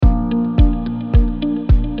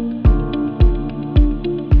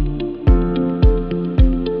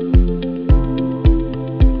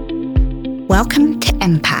Welcome to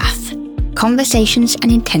Empath, conversations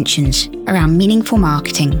and intentions around meaningful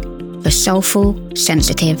marketing for soulful,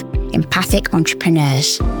 sensitive, empathic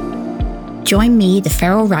entrepreneurs. Join me, the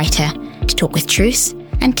feral writer, to talk with truth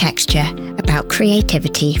and texture about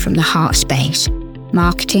creativity from the heart space,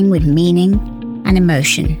 marketing with meaning and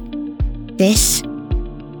emotion. This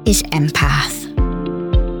is Empath.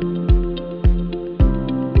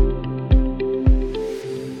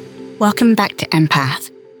 Welcome back to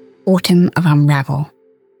Empath, Autumn of Unravel.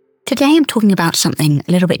 Today I'm talking about something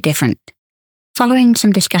a little bit different. Following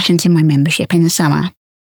some discussions in my membership in the summer,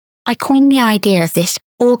 I coined the idea of this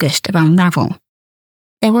August of Unravel.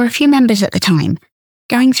 There were a few members at the time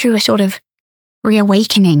going through a sort of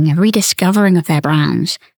reawakening, a rediscovering of their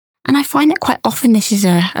brands. And I find that quite often this is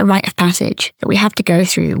a rite of passage that we have to go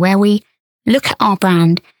through, where we look at our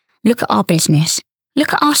brand, look at our business,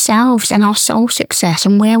 look at ourselves and our soul success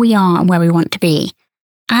and where we are and where we want to be.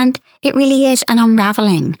 And it really is an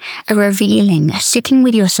unraveling, a revealing, a sitting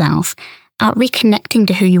with yourself, reconnecting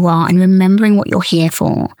to who you are and remembering what you're here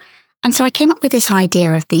for. And so I came up with this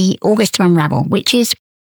idea of the August of Unravel, which is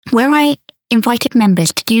where I invited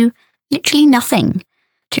members to do literally nothing,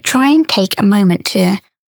 to try and take a moment to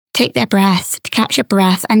take their breath, to catch a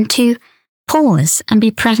breath and to pause and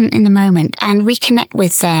be present in the moment and reconnect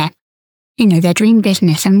with their dream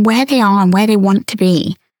business and where they are and where they want to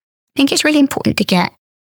be. I think it's really important to get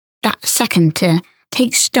that second to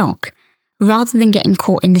take stock rather than getting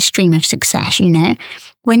caught in the stream of success.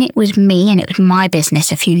 When it was me and it was my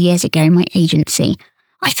business a few years ago, my agency,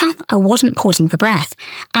 I found I wasn't pausing for breath.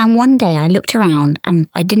 And one day I looked around and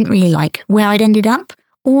I didn't really like where I'd ended up,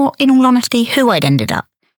 or in all honesty, who I'd ended up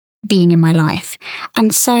being in my life.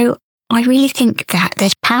 And so I really think that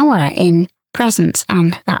there's power in presence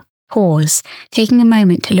and that pause, taking a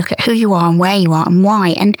moment to look at who you are and where you are and why,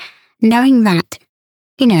 and knowing that,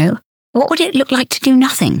 what would it look like to do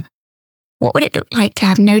nothing? What would it look like to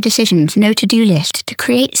have no decisions, no to-do list, to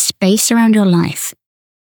create space around your life?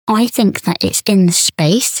 I think that it's in the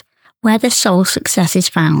space where the soul success is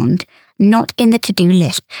found, not in the to-do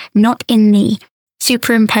list, not in the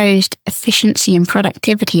superimposed efficiency and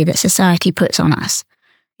productivity that society puts on us.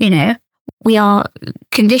 We are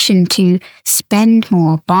conditioned to spend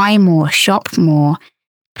more, buy more, shop more,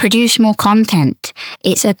 produce more content.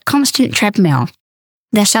 It's a constant treadmill.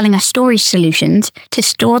 They're selling us storage solutions to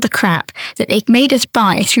store the crap that they've made us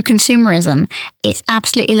buy through consumerism. It's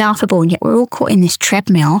absolutely laughable, and yet we're all caught in this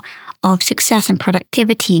treadmill of success and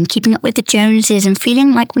productivity and keeping up with the Joneses and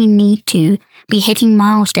feeling like we need to be hitting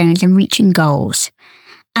milestones and reaching goals.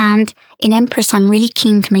 And in Empress, I'm really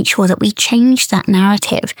keen to make sure that we change that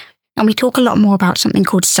narrative. And we talk a lot more about something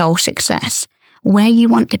called soul success, where you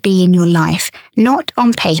want to be in your life, not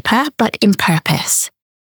on paper, but in purpose.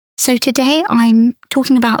 So today I'm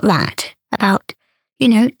talking about that, about,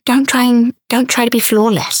 don't try to be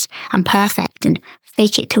flawless and perfect and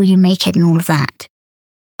fake it till you make it and all of that.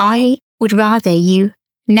 I would rather you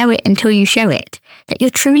know it until you show it, that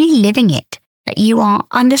you're truly living it, that you are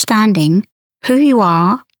understanding who you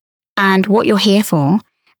are and what you're here for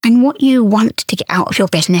and what you want to get out of your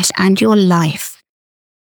business and your life.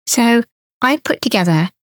 So I put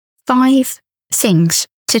together 5 things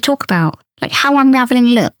to talk about, like how unraveling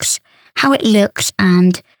looks, how it looks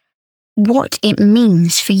and what it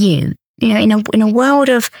means for you. In a world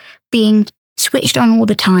of being switched on all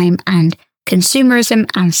the time and consumerism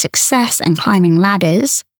and success and climbing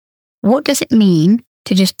ladders, what does it mean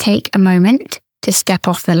to just take a moment to step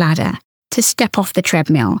off the ladder, to step off the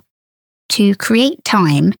treadmill, to create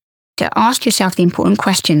time to ask yourself the important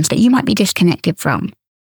questions that you might be disconnected from?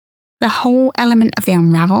 The whole element of the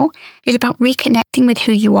unravel is about reconnecting with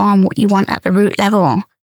who you are and what you want at the root level.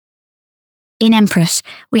 In Empress,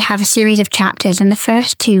 we have a series of chapters, and the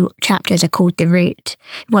first 2 chapters are called the root.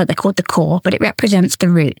 Well, they're called the core, but it represents the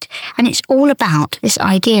root. And it's all about this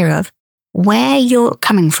idea of where you're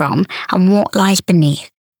coming from and what lies beneath.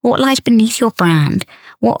 What lies beneath your brand?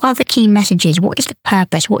 What are the key messages? What is the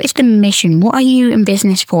purpose? What is the mission? What are you in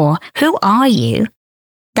business for? Who are you?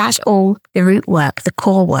 That's all the root work, the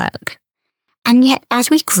core work. And yet, as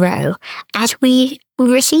we grow, as we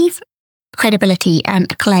receive credibility and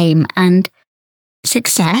acclaim and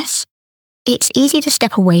success, it's easy to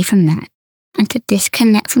step away from that and to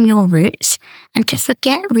disconnect from your roots and to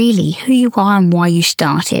forget really who you are and why you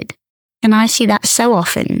started. And I see that so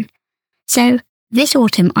often. So this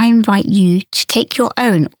autumn, I invite you to take your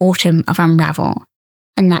own Autumn of Unravel,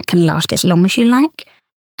 and that can last as long as you like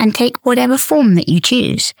and take whatever form that you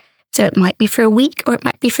choose. So it might be for a week or it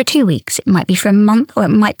might be for 2 weeks. It might be for a month or it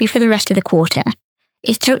might be for the rest of the quarter.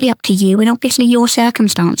 It's totally up to you and obviously your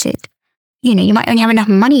circumstances. You might only have enough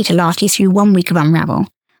money to last you through 1 week of Unravel,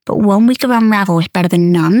 but 1 week of Unravel is better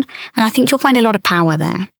than none, and I think you'll find a lot of power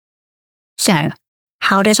there. So,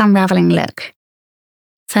 how does unraveling look?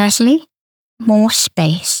 Firstly, more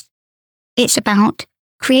space. It's about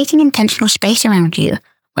creating intentional space around you.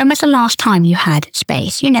 When was the last time you had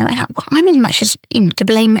space? I'm as much as to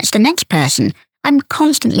blame as the next person. I'm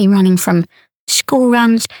constantly running from school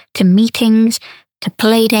runs to meetings to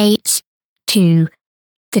play dates to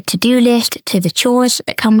the to-do list to the chores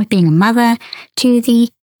that come with being a mother to the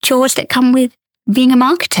chores that come with being a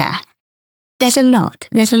marketer. There's a lot.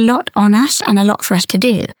 There's a lot on us and a lot for us to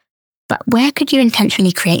do. But where could you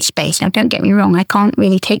intentionally create space? Now, don't get me wrong, I can't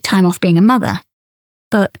really take time off being a mother.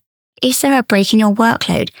 But is there a break in your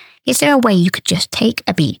workload? Is there a way you could just take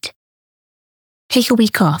a beat? Take a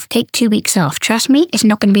week off. Take 2 weeks off. Trust me, it's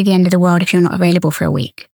not going to be the end of the world if you're not available for a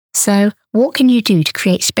week. So what can you do to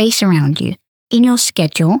create space around you in your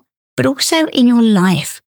schedule, but also in your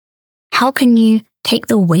life? How can you take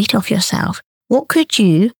the weight off yourself? What could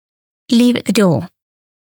you leave at the door?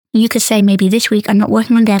 You could say, maybe this week I'm not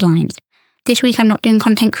working on deadlines. This week I'm not doing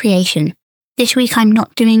content creation. This week I'm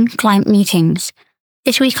not doing client meetings.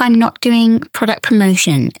 This week I'm not doing product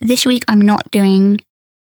promotion. This week I'm not doing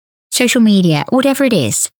social media, whatever it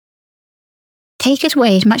is. Take it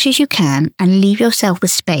away as much as you can and leave yourself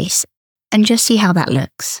with space and just see how that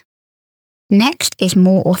looks. Next is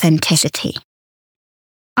more authenticity.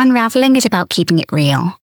 Unraveling is about keeping it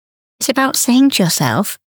real. It's about saying to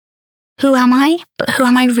yourself, who am I? But who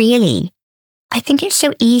am I really? I think it's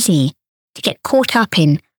so easy to get caught up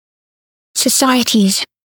in society's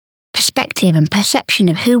perspective and perception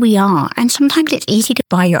of who we are. And sometimes it's easy to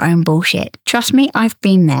buy your own bullshit. Trust me, I've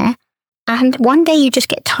been there. And one day you just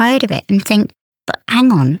get tired of it and think, but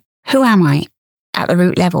hang on, who am I at the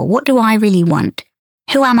root level? What do I really want?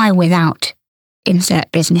 Who am I without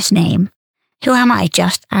insert business name? Who am I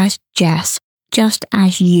just as Jess? Just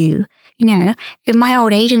as you? In my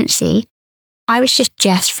old agency, I was just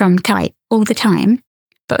Jess from type all the time.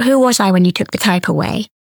 But who was I when you took the type away?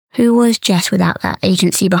 Who was Jess without that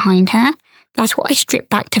agency behind her? That's what I stripped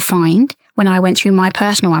back to find when I went through my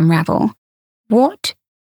personal unravel. What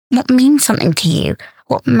means something to you?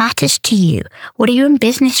 What matters to you? What are you in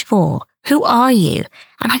business for? Who are you?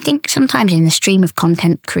 And I think sometimes in the stream of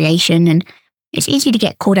content creation, and it's easy to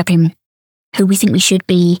get caught up in who we think we should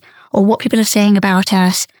be, or what people are saying about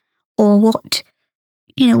us, or what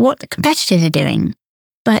the competitors are doing.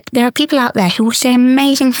 But there are people out there who will say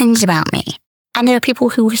amazing things about me. And there are people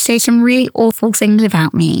who will say some really awful things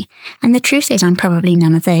about me. And the truth is, I'm probably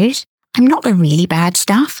none of those. I'm not the really bad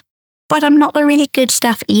stuff, but I'm not the really good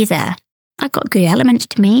stuff either. I've got good elements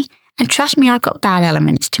to me, and trust me, I've got bad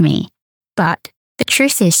elements to me. But the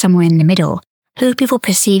truth is somewhere in the middle. Who people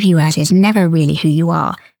perceive you as is never really who you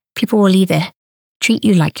are. People will either treat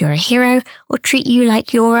you like you're a hero or treat you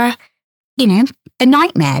like you're a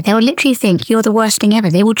nightmare. They will literally think you're the worst thing ever.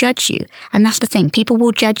 They will judge you. And that's the thing. People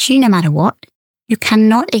will judge you no matter what. You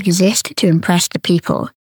cannot exist to impress the people.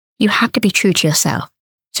 You have to be true to yourself.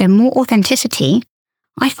 So more authenticity,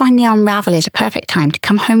 I find the unravel is a perfect time to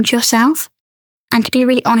come home to yourself and to be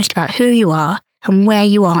really honest about who you are and where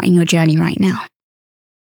you are in your journey right now.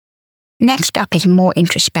 Next up is more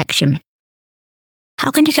introspection.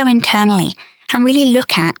 How can you go internally and really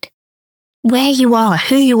look at where you are,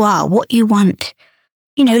 who you are, what you want?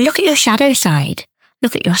 Look at your shadow side.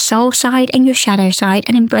 Look at your soul side and your shadow side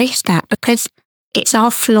and embrace that, because it's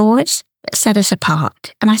our flaws that set us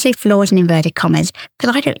apart. And I say flaws in inverted commas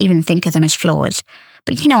because I don't even think of them as flaws.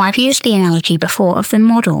 But I've used the analogy before of the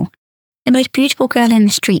model. The most beautiful girl in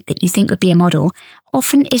the street that you think would be a model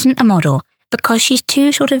often isn't a model because she's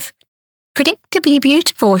too sort of predictably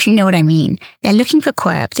beautiful, if you know what I mean. They're looking for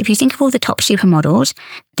quirks. If you think of all the top supermodels,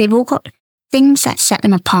 they've all got things that set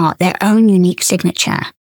them apart, their own unique signature.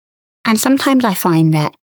 And sometimes I find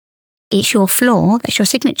that it's your flaw, that's your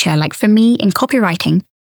signature. Like for me in copywriting,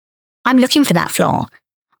 I'm looking for that flaw.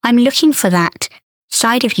 I'm looking for that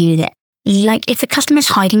side of you that, like, if the customer's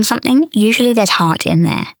hiding something, usually there's heart in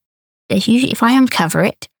there. There's usually, if I uncover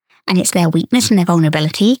it and it's their weakness and their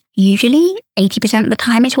vulnerability, usually 80% of the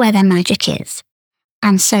time it's where their magic is.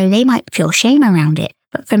 And so they might feel shame around it.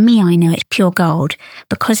 But for me, I know it's pure gold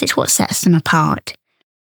because it's what sets them apart.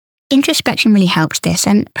 Introspection really helps this,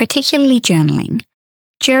 and particularly journaling.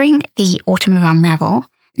 During the Autumn of Unravel,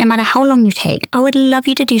 no matter how long you take, I would love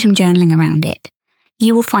you to do some journaling around it.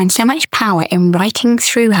 You will find so much power in writing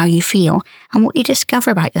through how you feel and what you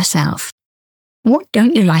discover about yourself. What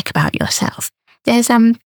don't you like about yourself? There's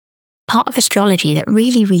part part of astrology that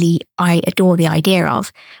really, really I adore the idea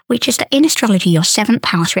of, which is that in astrology, your seventh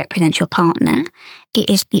house represents your partner. It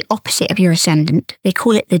is the opposite of your ascendant. They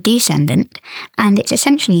call it the descendant. And it's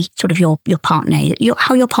essentially sort of your partner,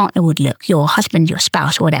 how your partner would look, your husband, your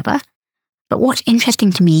spouse, or whatever. But what's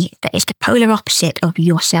interesting to me, that it's the polar opposite of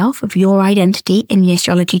yourself, of your identity in the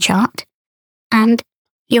astrology chart. And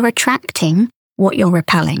you're attracting what you're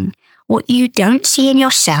repelling. What you don't see in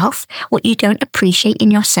yourself, what you don't appreciate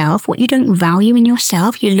in yourself, what you don't value in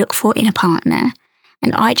yourself, you look for in a partner.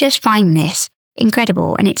 And I just find this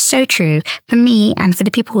incredible. And it's so true for me and for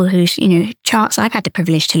the people whose, charts I've had the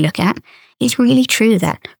privilege to look at. It's really true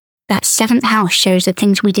that seventh house shows the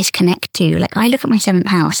things we disconnect to. Like, I look at my seventh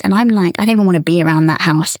house and I'm like, I don't even want to be around that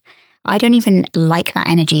house. I don't even like that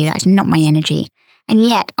energy. That's not my energy. And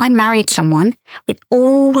yet I married someone with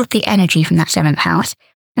all of the energy from that seventh house.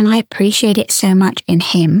 And I appreciate it so much in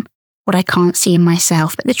him, what I can't see in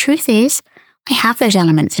myself. But the truth is, I have those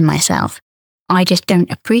elements in myself. I just don't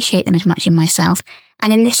appreciate them as much in myself.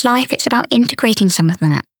 And in this life, it's about integrating some of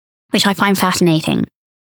that, which I find fascinating.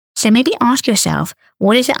 So maybe ask yourself,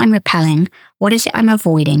 what is it I'm repelling? What is it I'm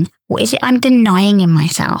avoiding? What is it I'm denying in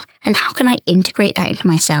myself? And how can I integrate that into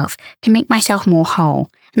myself to make myself more whole?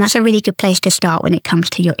 And that's a really good place to start when it comes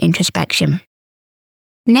to your introspection.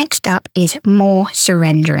 Next up is more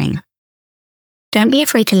surrendering. Don't be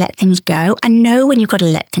afraid to let things go and know when you've got to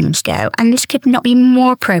let things go. And this could not be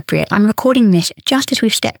more appropriate. I'm recording this just as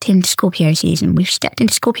we've stepped into Scorpio season. We've stepped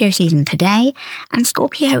into Scorpio season today, and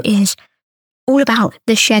Scorpio is all about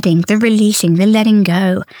the shedding, the releasing, the letting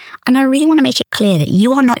go. And I really want to make it clear that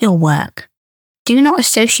you are not your work. Do not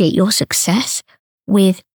associate your success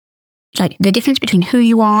with the difference between who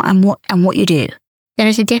you are and what you do. There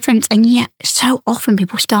is a difference, and yet so often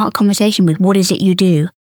people start a conversation with, what is it you do?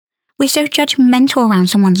 We're so judgmental around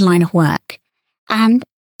someone's line of work. And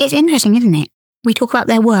it's interesting, isn't it? We talk about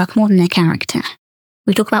their work more than their character.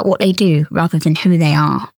 We talk about what they do rather than who they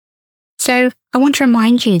are. So I want to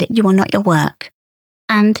remind you that you are not your work.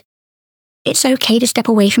 And it's okay to step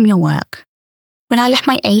away from your work. When I left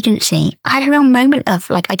my agency, I had a real moment of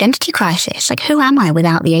identity crisis. Who am I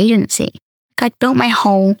without the agency? I'd built my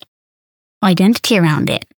whole identity around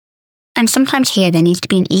it. And sometimes here there needs to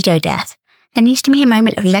be an ego death. There needs to be a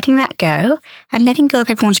moment of letting that go and letting go of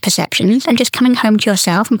everyone's perceptions and just coming home to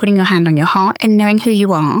yourself and putting your hand on your heart and knowing who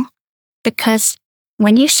you are. Because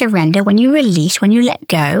when you surrender, when you release, when you let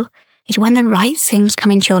go, is when the right things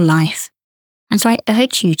come into your life. And so I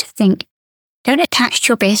urge you to think, don't attach to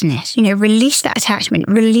your business. Release that attachment,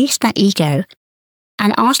 release that ego,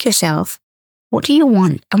 and ask yourself, what do you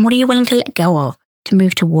want and what are you willing to let go of to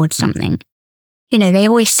move towards something? They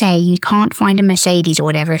always say you can't find a Mercedes or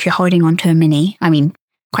whatever if you're holding on to a Mini. I mean,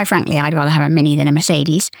 quite frankly, I'd rather have a Mini than a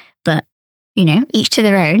Mercedes, but, each to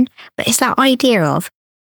their own. But it's that idea of,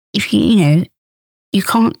 if you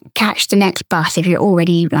can't catch the next bus if you're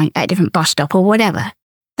already at a different bus stop or whatever.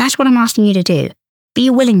 That's what I'm asking you to do. Be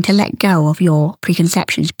willing to let go of your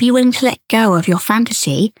preconceptions. Be willing to let go of your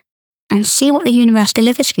fantasy and see what the universe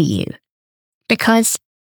delivers for you. Because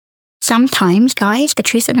sometimes, guys, the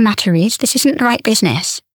truth of the matter is this isn't the right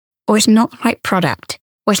business, or it's not the right product,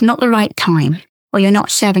 or it's not the right time, or you're not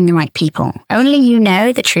serving the right people. Only you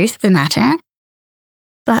know the truth of the matter.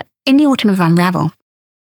 But in the Autumn of Unravel,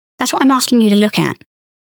 that's what I'm asking you to look at.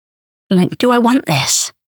 Do I want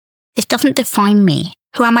this? This doesn't define me.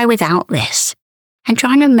 Who am I without this? And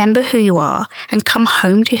try and remember who you are and come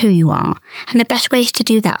home to who you are. And the best ways to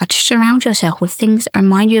do that are to surround yourself with things that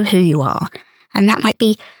remind you of who you are. And that might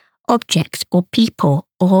be objects or people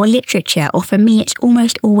or literature, or for me, it's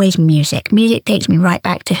almost always music. Music takes me right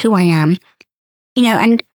back to who I am,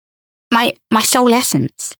 and my soul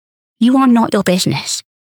essence. You are not your business.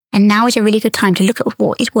 And now is a really good time to look at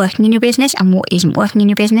what is working in your business and what isn't working in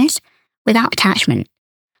your business without attachment.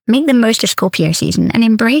 Make the most of Scorpio season and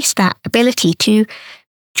embrace that ability to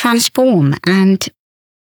transform and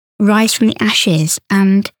rise from the ashes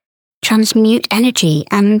and transmute energy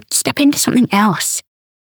and step into something else.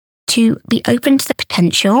 To be open to the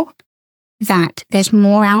potential that there's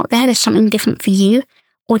more out there, there's something different for you,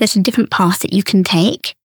 or there's a different path that you can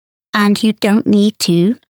take. And you don't need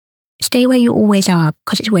to stay where you always are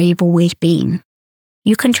because it's where you've always been.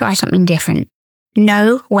 You can try something different.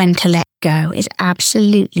 Know when to let go is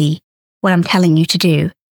absolutely what I'm telling you to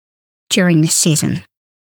do during this season.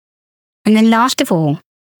 And then last of all,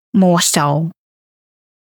 more soul.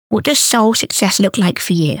 What does soul success look like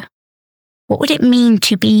for you? What would it mean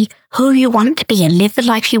to be who you want to be and live the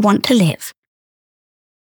life you want to live?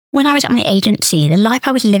 When I was at my agency, the life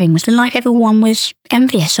I was living was the life everyone was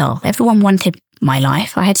envious of. Everyone wanted my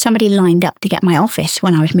life. I had somebody lined up to get my office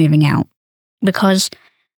when I was moving out because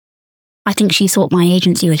I think she thought my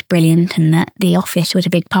agency was brilliant and that the office was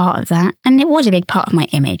a big part of that. And it was a big part of my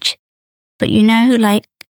image. But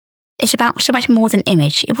it's about so much more than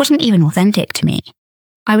image. It wasn't even authentic to me.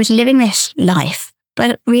 I was living this life,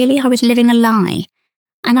 but really I was living a lie.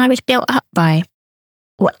 And I was built up by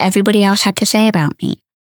what everybody else had to say about me.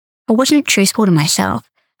 I wasn't truthful to myself.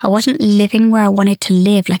 I wasn't living where I wanted to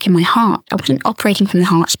live, like in my heart. I wasn't operating from the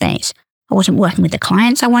heart space. I wasn't working with the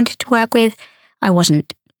clients I wanted to work with. I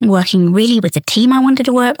wasn't working really with the team I wanted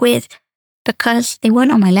to work with because they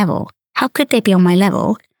weren't on my level. How could they be on my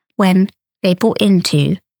level when they bought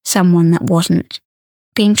into someone that wasn't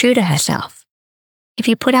being true to herself? If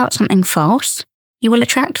you put out something false, you will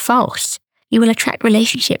attract false. You will attract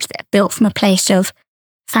relationships that are built from a place of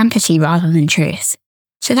fantasy rather than truth.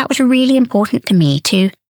 So that was really important to me to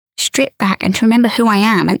strip back and to remember who I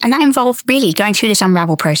am. And that involved really going through this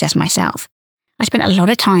unravel process myself. I spent a lot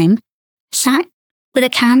of time sat with a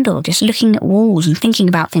candle, just looking at walls and thinking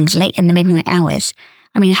about things late in the midnight hours.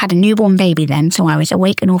 I mean, I had a newborn baby then, so I was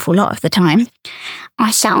awake an awful lot of the time.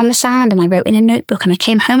 I sat on the sand and I wrote in a notebook and I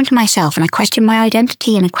came home to myself and I questioned my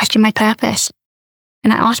identity and I questioned my purpose.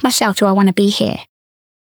 And I asked myself, do I want to be here?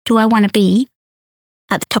 Do I want to be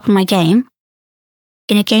at the top of my game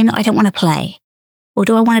in a game that I don't want to play? Or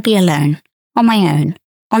do I want to be alone, on my own,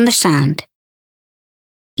 on the sand,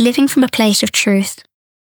 living from a place of truth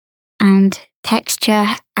and texture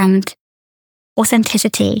and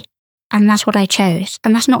authenticity? And that's what I chose.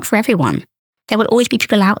 And that's not for everyone. There will always be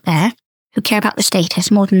people out there who care about the status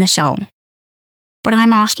more than the soul. But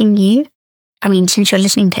I'm asking you, since you're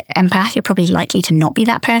listening to Empath, you're probably likely to not be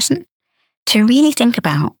that person, to really think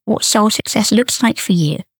about what soul success looks like for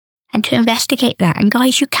you and to investigate that. And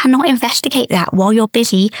guys, you cannot investigate that while you're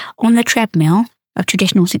busy on the treadmill of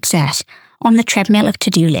traditional success, on the treadmill of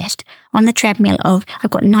to-do list, on the treadmill of,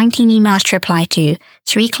 I've got 19 emails to reply to,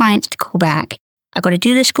 3 clients to call back, I've got to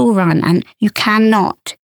do the school run, and you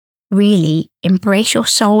cannot really embrace your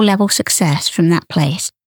soul level success from that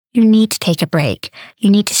place. You need to take a break. You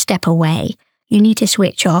need to step away. You need to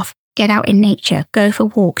switch off, get out in nature, go for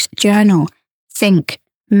walks, journal, think,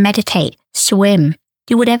 meditate, swim,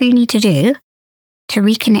 do whatever you need to do to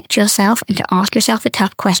reconnect yourself and to ask yourself the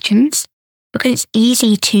tough questions, because it's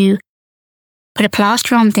easy to put a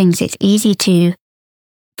plaster on things. It's easy to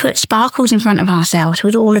put sparkles in front of ourselves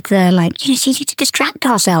with all of the, it's easy to distract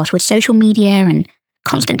ourselves with social media and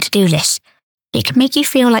constant to-do lists. It can make you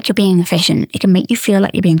feel like you're being efficient. It can make you feel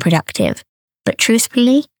like you're being productive. But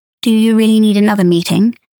truthfully, do you really need another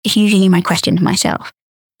meeting? Is usually my question to myself.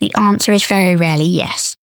 The answer is very rarely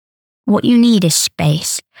yes. What you need is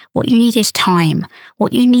space. What you need is time.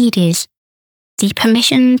 What you need is the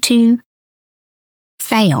permission to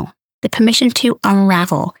fail, the permission to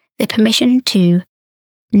unravel, the permission to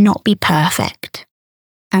not be perfect.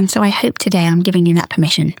 And so I hope today I'm giving you that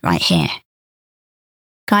permission right here.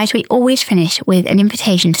 Guys, we always finish with an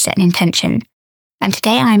invitation to set an intention. And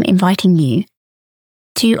today I'm inviting you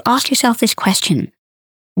to ask yourself this question.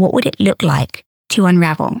 What would it look like to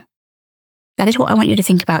unravel? That is what I want you to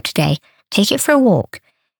think about today. Take it for a walk.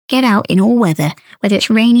 Get out in all weather, whether it's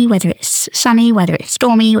rainy, whether it's sunny, whether it's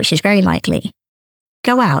stormy, which is very likely.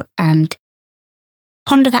 Go out and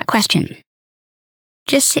ponder that question.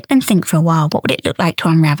 Just sit and think for a while. What would it look like to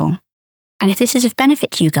unravel? And if this is of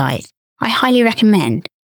benefit to you guys, I highly recommend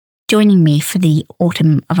joining me for the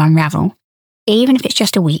Autumn of Unravel, even if it's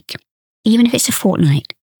just a week, even if it's a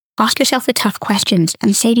fortnight. Ask yourself the tough questions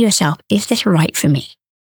and say to yourself, is this right for me?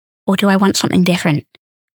 Or do I want something different?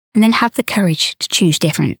 And then have the courage to choose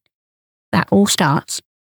different. That all starts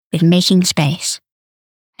with making space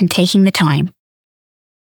and taking the time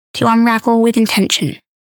to unravel with intention.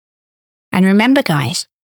 And remember, guys,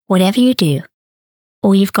 whatever you do,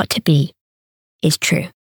 all you've got to be is true.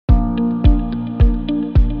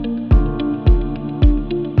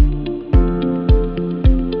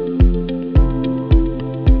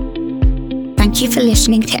 Thank you for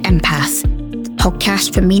listening to Empath, the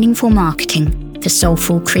podcast for meaningful marketing for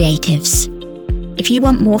soulful creatives. If you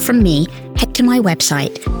want more from me, head to my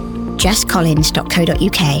website,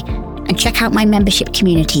 jesscollins.co.uk, and check out my membership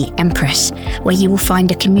community, Empress, where you will find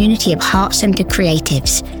a community of heart-centered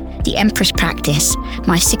creatives, the Empress Practice,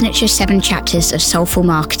 my signature 7 chapters of soulful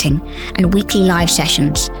marketing, and weekly live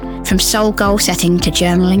sessions, from soul goal setting to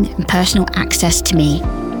journaling and personal access to me.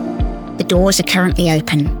 The doors are currently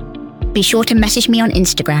open. Be sure to message me on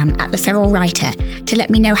Instagram at The Feral Writer to let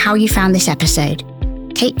me know how you found this episode.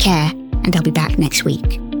 Take care, and I'll be back next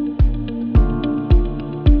week.